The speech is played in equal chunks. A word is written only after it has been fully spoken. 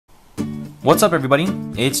What's up everybody,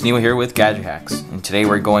 it's Neil here with Gadget Hacks, and today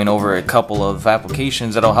we're going over a couple of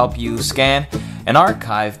applications that'll help you scan and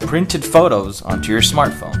archive printed photos onto your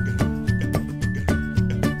smartphone.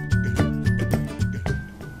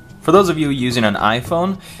 For those of you using an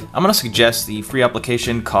iPhone, I'm going to suggest the free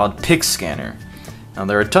application called PicScanner. Now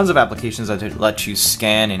there are tons of applications that let you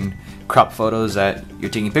scan and crop photos that you're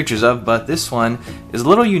taking pictures of, but this one is a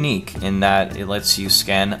little unique in that it lets you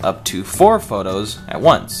scan up to 4 photos at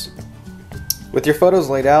once. With your photos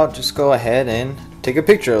laid out, just go ahead and take a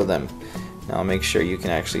picture of them. Now make sure you can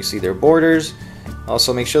actually see their borders.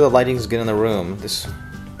 Also make sure the lighting is good in the room. This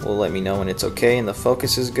will let me know when it's okay and the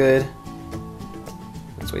focus is good.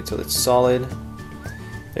 Let's wait till it's solid.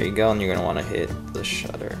 There you go, and you're going to want to hit the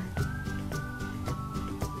shutter.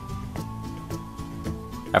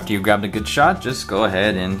 After you've grabbed a good shot, just go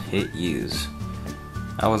ahead and hit use.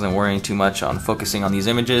 I wasn't worrying too much on focusing on these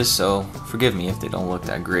images, so forgive me if they don't look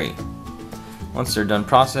that great. Once they're done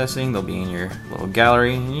processing, they'll be in your little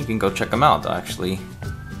gallery and you can go check them out. They'll actually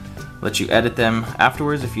let you edit them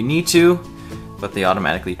afterwards if you need to, but they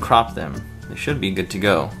automatically crop them. They should be good to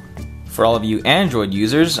go. For all of you Android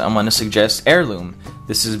users, I'm going to suggest Heirloom.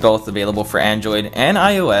 This is both available for Android and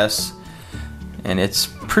iOS, and it's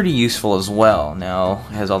pretty useful as well. Now,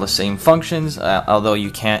 it has all the same functions, although you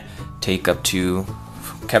can't take up to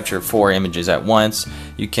capture 4 images at once.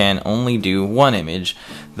 You can only do 1 image.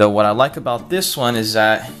 Though what I like about this one is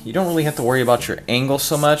that you don't really have to worry about your angle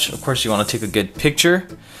so much. Of course you want to take a good picture,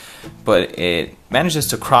 but it manages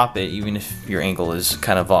to crop it even if your angle is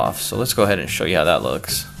kind of off. So let's go ahead and show you how that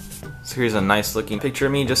looks. So here's a nice looking picture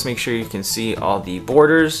of me. Just make sure you can see all the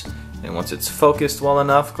borders, and once it's focused well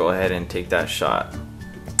enough, go ahead and take that shot.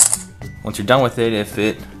 Once you're done with it, if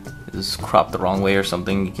it is cropped the wrong way or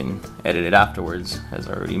something, you can edit it afterwards, as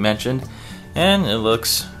I already mentioned, and it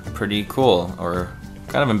looks pretty cool, or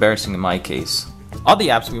kind of embarrassing in my case. All the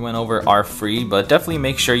apps we went over are free, but definitely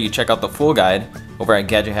make sure you check out the full guide over at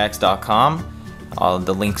gadgethacks.com. All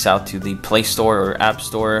the links out to the Play Store or App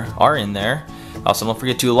Store are in there. Also, don't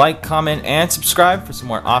forget to like, comment, and subscribe for some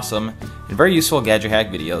more awesome and very useful Gadget Hack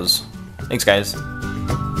videos. Thanks guys.